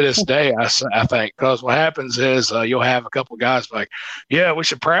happens to this day. I think because what happens is you'll have a couple of guys like, "Yeah, we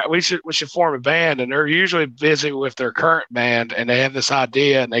should form a band," and they're usually busy with their current band, and they have this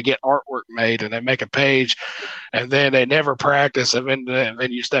idea, and they get artwork made, and they make a page, and then they never practice, and then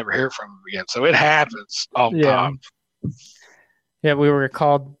you just never hear from them again. So it happens all the time. Yeah, we were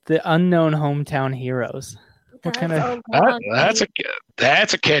called the Unknown Hometown Heroes. What kind of?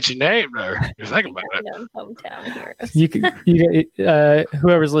 That's a catchy name, though. You're thinking about it. Hometown Heroes. You can,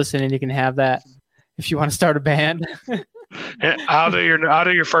 whoever's listening, you can have that if you want to start a band. I'll do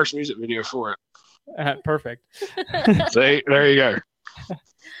your first music video for it. Perfect. See, there you go.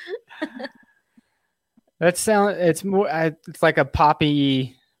 It's like a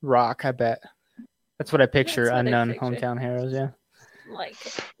poppy rock. I bet that's what I picture. Unknown Hometown Heroes. Yeah,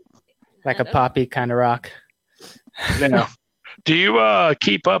 like a poppy kind of rock. Now, do you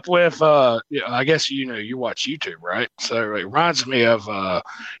keep up with? I guess you watch YouTube, right? So it reminds me of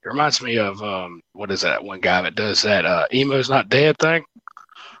what is that one guy that does that Emo's Not Dead thing?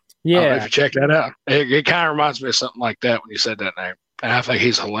 Yeah, I don't know if you check that out. It kind of reminds me of something like that when you said that name, and I think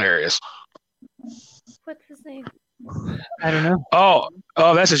he's hilarious. What's his name? I don't know. Oh,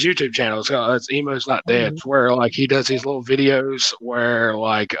 that's his YouTube channel. It's Emo's Not Dead, where like he does these little videos where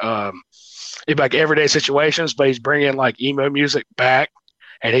like everyday situations, but he's bringing like emo music back,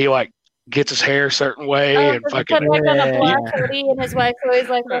 and he like gets his hair a certain way and fucking put like on a black hoodie, and his wife's always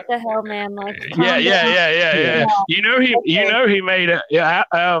like, "What the hell, man?" Like, yeah. He made it.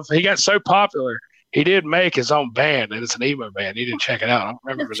 Yeah, he got so popular. He did make his own band, and it's an emo band. You didn't check it out. I don't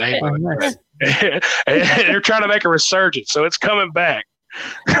remember the name of it. And they're trying to make a resurgence, so it's coming back.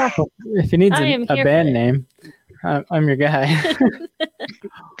 If you need a band name, I'm your guy.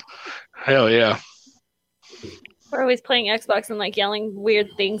 Hell yeah. We're always playing Xbox and like yelling weird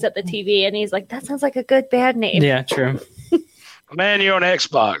things at the TV, and he's like, "That sounds like a good band name." Yeah, true. Man, you're on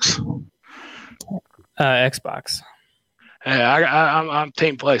Xbox. Xbox. Yeah, I'm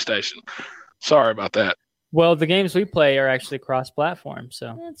Team PlayStation. Sorry about that. Well, the games we play are actually cross-platform,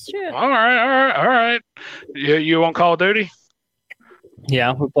 so that's true. All right. You on Call of Duty?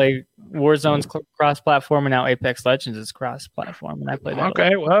 Yeah, we play Warzone's cross-platform, and now Apex Legends is cross-platform, and I play that.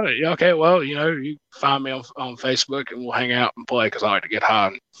 Okay, well, you find me on Facebook, and we'll hang out and play because I like to get high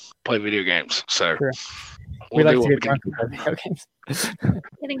and play video games. So Sure. we'll We do like what to we get can. drunk and play video games.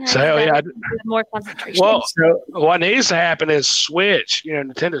 Getting high So, hell is yeah, better with more concentration. Well, So what needs to happen is Switch.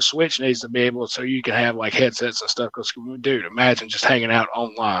 Nintendo Switch needs to be able so you can have like headsets and stuff. Because, dude, imagine just hanging out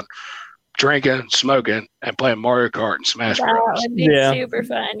online, drinking, smoking, and playing Mario Kart and Smash that Bros. would be Yeah. super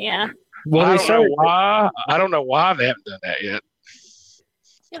fun. Yeah. well, I they don't know started, why. I don't know why they haven't done that yet.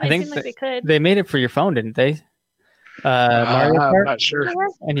 Yeah, I they think seem like they could. they made it for your phone, didn't they? Mario I'm Kart, not sure.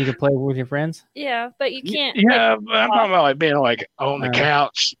 and you can play with your friends. Yeah, but you can't. Yeah, but I'm talking about like being like on the Uh,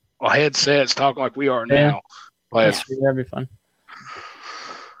 couch, headsets, talking like we are Yeah. now. Like, That'd be fun.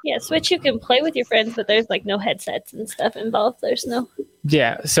 Yeah, Switch you can play with your friends, but there's like no headsets and stuff involved. There's no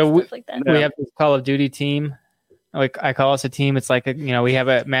Yeah. So we, stuff like that. we have this Call of Duty team. Like I call us a team. It's like we have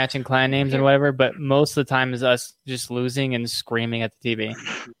a matching clan names and whatever. But most of the time is us just losing and screaming at the TV.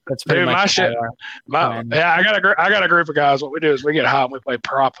 That's pretty Dude, my much shit- Man. I got a group of guys. What we do is we get high and we play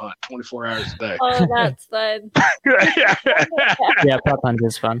prop hunt 24 hours a day. Oh, that's fun. Yeah, Prop Hunt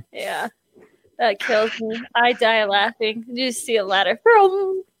is fun. Yeah, that kills me. I die laughing. You just see a ladder.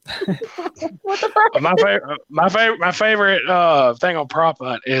 Vroom. What the fuck? My favorite thing on prop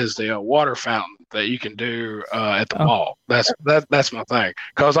hunt is the water fountain that you can do at the Oh. mall. That's my thing.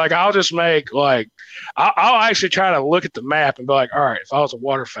 Because like I'll just make like I'll actually try to look at the map and be like, all right, if I was a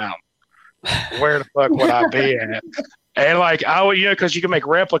water fountain, where the fuck would I be at? And like I would, because you can make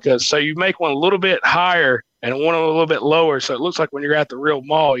replicas, so you make one a little bit higher and one a little bit lower, so it looks like when you're at the real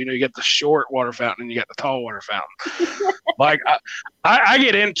mall, you get the short water fountain and you got the tall water fountain. Like I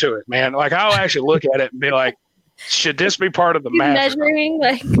get into it, man. Like I'll actually look at it and be like, should this be part of the He's map? measuring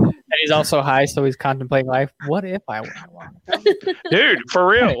like And he's also high, so he's contemplating life. What if I won? Dude, for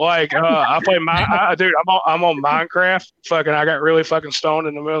real. Like I play dude, I'm on Minecraft. Fucking I got really fucking stoned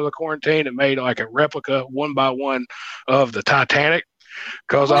in the middle of the quarantine and made like a replica 1x1 of the Titanic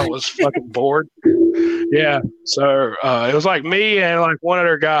because I was fucking bored. Yeah. So it was like me and like one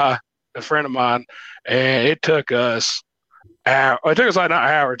other guy, a friend of mine, and it took us like not an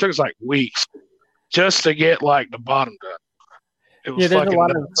hour, it took us like weeks just to get like the bottom done. It was Yeah, there's a fucking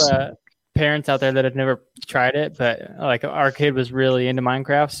lot nuts. of parents out there that have never tried it, but like our kid was really into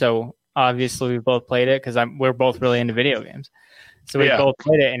Minecraft, so obviously we both played it because we're both really into video games. So we Yeah. both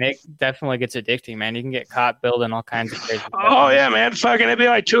played it, and it definitely gets addicting, man. You can get caught building all kinds of crazy stuff. Oh yeah, man! Fucking, it'd be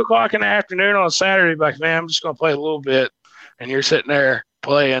like 2:00 in the afternoon on a Saturday. Like, man, I'm just gonna play a little bit, and you're sitting there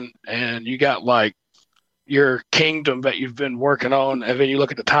playing, and you got like your kingdom that you've been working on, and then you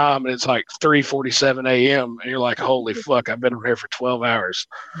look at the time, and it's like 3:47 a.m., and you're like, "Holy fuck! I've been over here for 12 hours."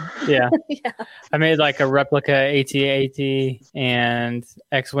 Yeah. yeah. I made like a replica AT-AT and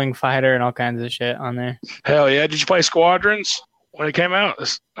X-Wing fighter and all kinds of shit on there. Hell yeah! Did you play Squadrons when it came out?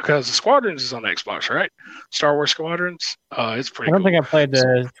 Because the Squadrons is on Xbox, right? Star Wars Squadrons. It's pretty. I don't cool. think I played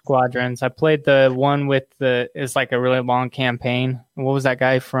the Squadrons. I played the one with it's like a really long campaign. What was that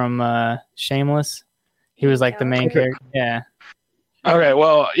guy from Shameless? He was like the main character. Yeah. Okay,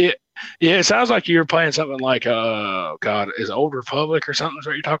 well, it sounds like you were playing something like God, is it Old Republic or something? Is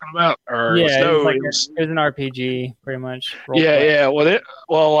what you're talking about? Or Yeah, it was, it was- an RPG, pretty much. yeah.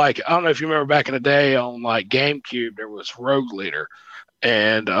 Well, like I don't know if you remember back in the day on like GameCube, there was Rogue Leader,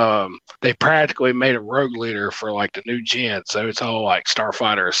 and they practically made a Rogue Leader for like the new gen, so it's all like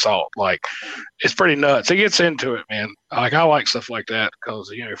Starfighter Assault. Like it's pretty nuts. It gets into it, man. Like I like stuff like that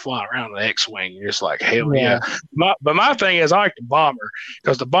because you're flying around an X-wing, you're just like hell yeah. But my thing is I like the bomber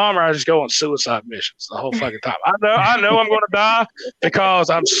because the bomber I just go on suicide missions the whole fucking time. I know I'm going to die because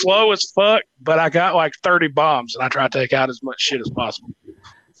I'm slow as fuck, but I got like 30 bombs and I try to take out as much shit as possible.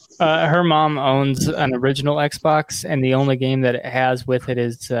 Her mom owns an original Xbox, and the only game that it has with it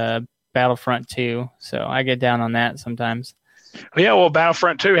is Battlefront 2. So I get down on that sometimes. Yeah, well,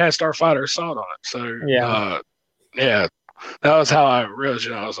 Battlefront 2 has Starfighter Assault on it. So, yeah, that was how I realized,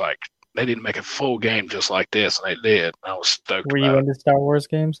 I was like, they need to make a full game just like this, and they did. I was stoked Were you about it. into Star Wars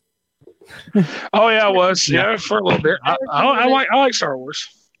games? Oh, yeah, I was, for a little bit. I like Star Wars.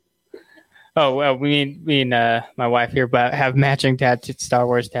 Oh, well, me and my wife here but have matching Star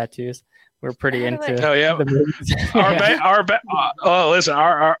Wars tattoos. We're pretty into Oh, yeah. the movies. Listen,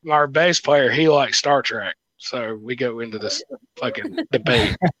 our bass player, he likes Star Trek. So we go into this fucking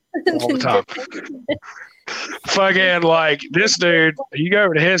debate all the time. Fucking like this dude, you go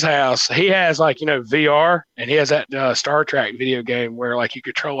over to his house, he has like, VR, and he has that Star Trek video game where like you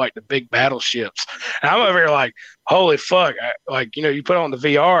control like the big battleships. And I'm over here like, holy fuck. You put on the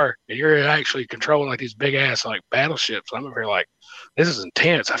VR and you're actually controlling like these big ass like battleships. I'm over here like, this is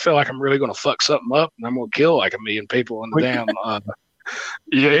intense. I feel like I'm really going to fuck something up and I'm going to kill like 1 million people in the damn.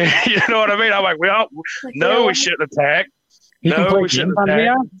 Yeah, you know what I mean? I'm like, we shouldn't attack. You can play we shouldn't games on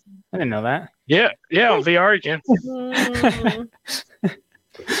attack. VR? I didn't know that. Yeah, on VR you can.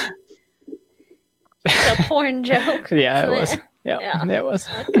 It's a porn joke. Yeah, it was. Yeah, it was.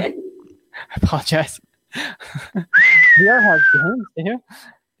 Okay. I apologize. VR has games too.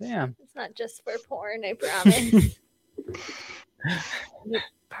 Damn. It's not just for porn, I promise. You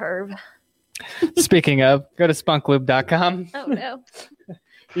perv. Speaking of, go to spunklube.com. Oh no.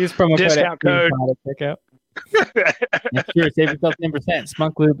 Use promo Discount code. at checkout. Sure, save yourself 10%.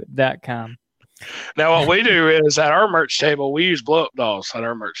 Spunklube.com. Now, what we do is at our merch table, we use blow up dolls at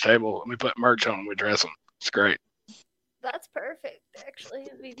our merch table. And we put merch on them, we dress them. It's great. That's perfect, actually.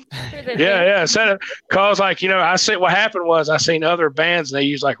 I mean, cheaper than Yeah. So, cause like, I see what happened was I seen other bands and they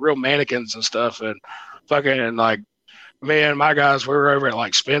use like real mannequins and stuff and fucking like me and my guys, we were over at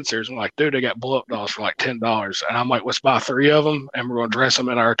like Spencer's and like, dude, they got blow up dolls for like $10. And I'm like, let's buy 3 of them and we're gonna dress them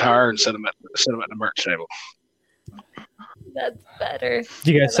in our attire and set them at the merch table. That's better.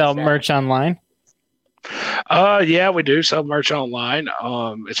 Do you guys sell merch online? Yeah, we do sell merch online.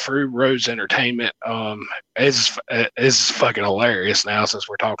 It's through Rhodes Entertainment. It's fucking hilarious now since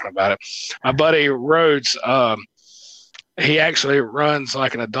we're talking about it. My buddy Rhodes, he actually runs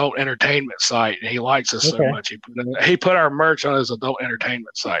like an adult entertainment site, and he likes us so much. He put our merch on his adult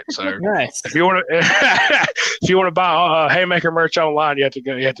entertainment site. So nice. If you want to buy Haymaker merch online, you have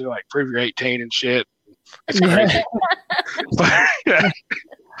to like prove you're 18 and shit. It's crazy.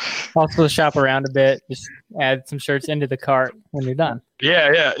 Also shop around a bit. Just add some shirts into the cart when you're done.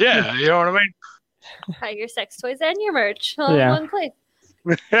 Yeah. You know what I mean? Buy your sex toys and your merch all in one place.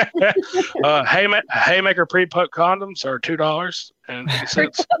 Haymaker pre-put condoms are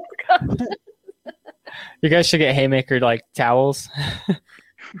 $2.50. You guys should get Haymaker like towels.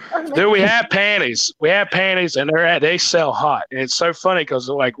 Dude, we have panties. And they sell hot. And it's so funny because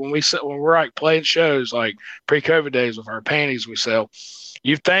like when we're like playing shows like pre-COVID days with our panties we sell,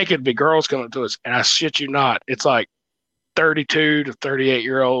 you think it'd be girls coming to us, and I shit you not, it's like 32 to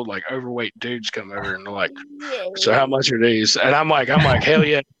 38-year-old like overweight dudes come over and they're like, so how much are these? And I'm like, hell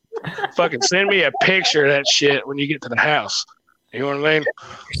yeah, fucking send me a picture of that shit when you get to the house. You know what I mean?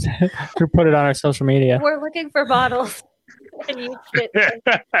 We'll put it on our social media. We're looking for bottles. And you fit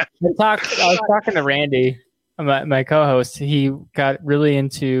I was talking to Randy, my co-host. He got really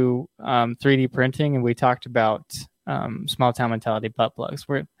into 3D printing, and we talked about small town mentality butt plugs.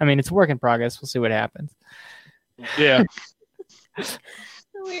 It's a work in progress. We'll see what happens. Yeah. The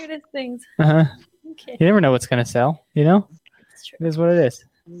weirdest things. Uh-huh. Okay. You never know what's going to sell, you know? That's true. It is what it is.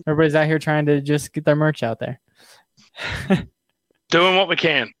 Everybody's out here trying to just get their merch out there. Doing what we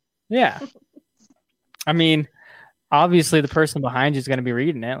can. Yeah. I mean, obviously the person behind you is going to be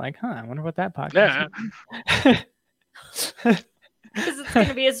reading it like, I wonder what that podcast is. Is it going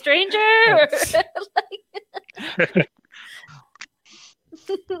to be a stranger? Or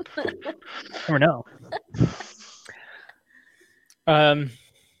Never know.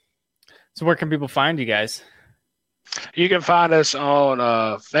 So where can people find you guys? You can find us on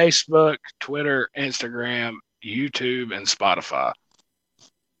Facebook, Twitter, Instagram, YouTube, and Spotify.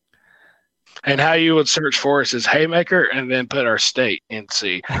 And how you would search for us is Haymaker and then put our state,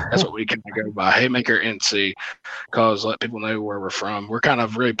 NC. That's what we can go by, Haymaker, NC, because let people know where we're from. We're kind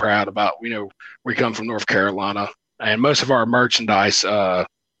of really proud about, we come from North Carolina, and most of our merchandise,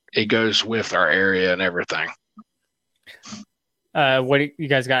 it goes with our area and everything. What you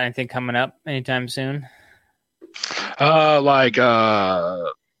guys got anything coming up anytime soon? Like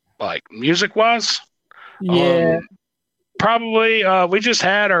music wise? Yeah. Probably. We just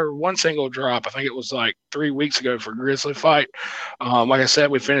had our one single drop. I think it was like 3 weeks ago for Grizzly Fight. Like I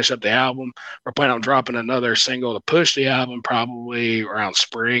said, we finished up the album. We're planning on dropping another single to push the album probably around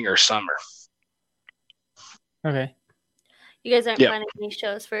spring or summer. Okay. you guys aren't planning any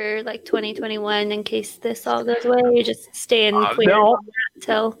shows for like 2021 in case this all goes away? You're just staying clear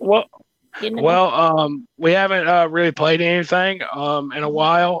until we haven't really played anything in a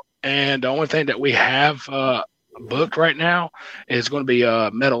while, and the only thing that we have booked right now is going to be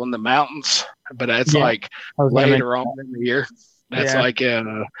Metal in the Mountains, but that's like later on in the year. That's like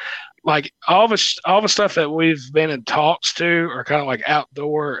all the stuff that we've been in talks to are kind of like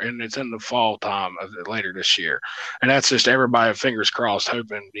outdoor, and it's in the fall time of later this year. And that's just everybody fingers crossed,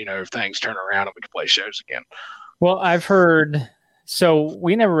 hoping, if things turn around and we can play shows again. Well, I've heard, so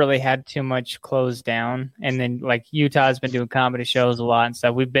we never really had too much closed down. And then like Utah's been doing comedy shows a lot and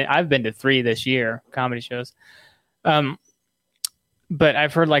stuff. I've been to 3 this year, comedy shows. But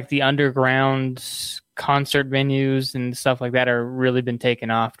I've heard like the underground concert venues and stuff like that are really been taken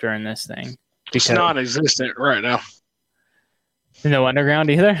off during this thing. It's non-existent right now. No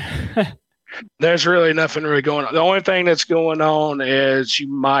underground either. There's really nothing really going on. The only thing that's going on is you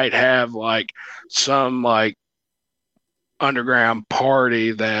might have like some like underground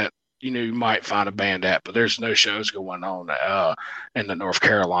party that you might find a band at, but there's no shows going on in the North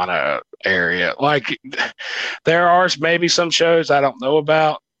Carolina area. Like there are maybe some shows I don't know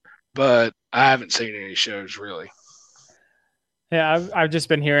about, but I haven't seen any shows really. Yeah, I've just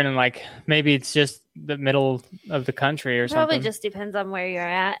been hearing, and like maybe it's just the middle of the country or something. Probably just depends on where you're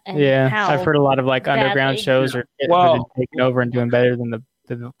at. And yeah, I've heard a lot of like underground shows are taking over and doing better than the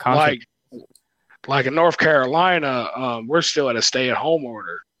concert. Like in North Carolina, we're still at a stay-at-home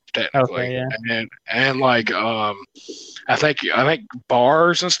order technically, and like I think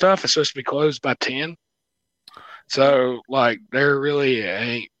bars and stuff is supposed to be closed by 10. So like there really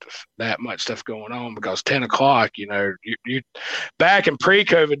ain't that much stuff going on because 10 o'clock, you back in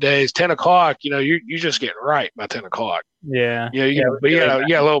pre-COVID days, 10 o'clock, you just get right by 10 o'clock. Yeah. You got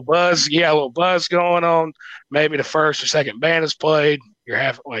a little buzz. You got a little buzz going on. Maybe the first or second band is played. You're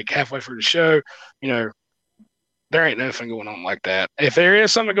halfway through the show. There ain't nothing going on like that. If there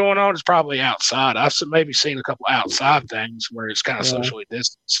is something going on, it's probably outside. I've maybe seen a couple outside things where it's kind of socially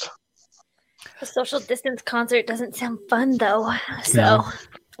distanced. A social distance concert doesn't sound fun though. So No.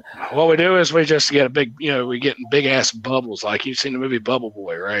 What we do is we just get a big, we get big ass bubbles. Like you've seen the movie Bubble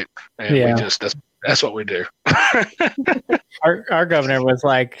Boy, right? And we just that's what we do. Our governor was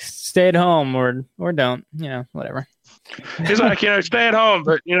like, stay at home or don't, whatever. He's like, stay at home,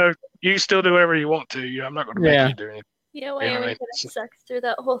 but you still do whatever you want to. I'm not going to make you do anything. Yeah, Wyoming sucks through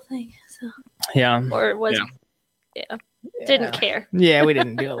that whole thing. So yeah, or was didn't care. Yeah, we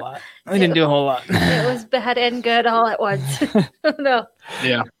didn't do a lot. We didn't do a whole lot. It was bad and good all at once. No.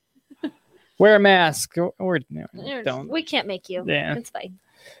 Yeah. Wear a mask or don't. We can't make you. Yeah, it's fine.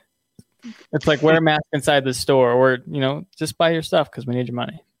 It's like wear a mask inside the store, or just buy your stuff because we need your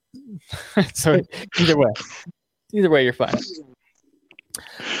money. So either way, you're fine.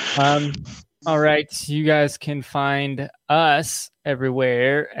 All right, you guys can find us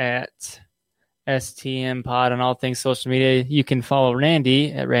everywhere at STM Pod on all things social media. You can follow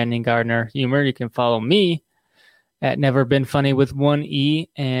Randy at Randy Gardner Humor. You can follow me at Never Been Funny with 1 E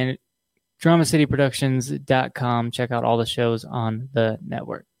and DramaCityProductions.com. Check out all the shows on the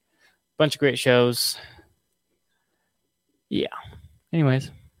network. Bunch of great shows. Yeah. Anyways.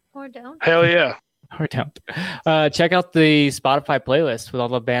 Or don't. Hell yeah. Or don't. Check out the Spotify playlist with all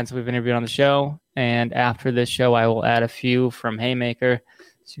the bands we've interviewed on the show. And after this show, I will add a few from Haymaker,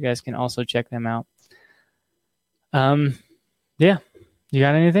 so you guys can also check them out. Yeah. You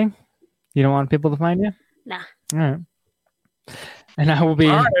got anything? You don't want people to find you? Nah. All right. And I'll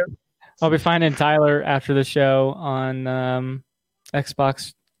be finding Tyler after the show on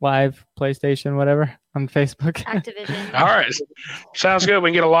Xbox Live, PlayStation, whatever, on Facebook. Activision. All right. Sounds good.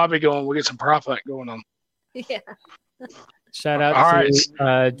 We can get a lobby going. We'll get some profit going on. Yeah. Shout out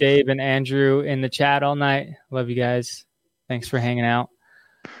to Dave and Andrew in the chat all night. Love you guys. Thanks for hanging out.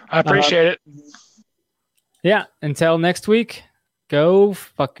 I appreciate it. Yeah. Until next week, go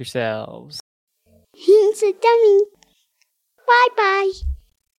fuck yourselves. He's a dummy. Bye-bye.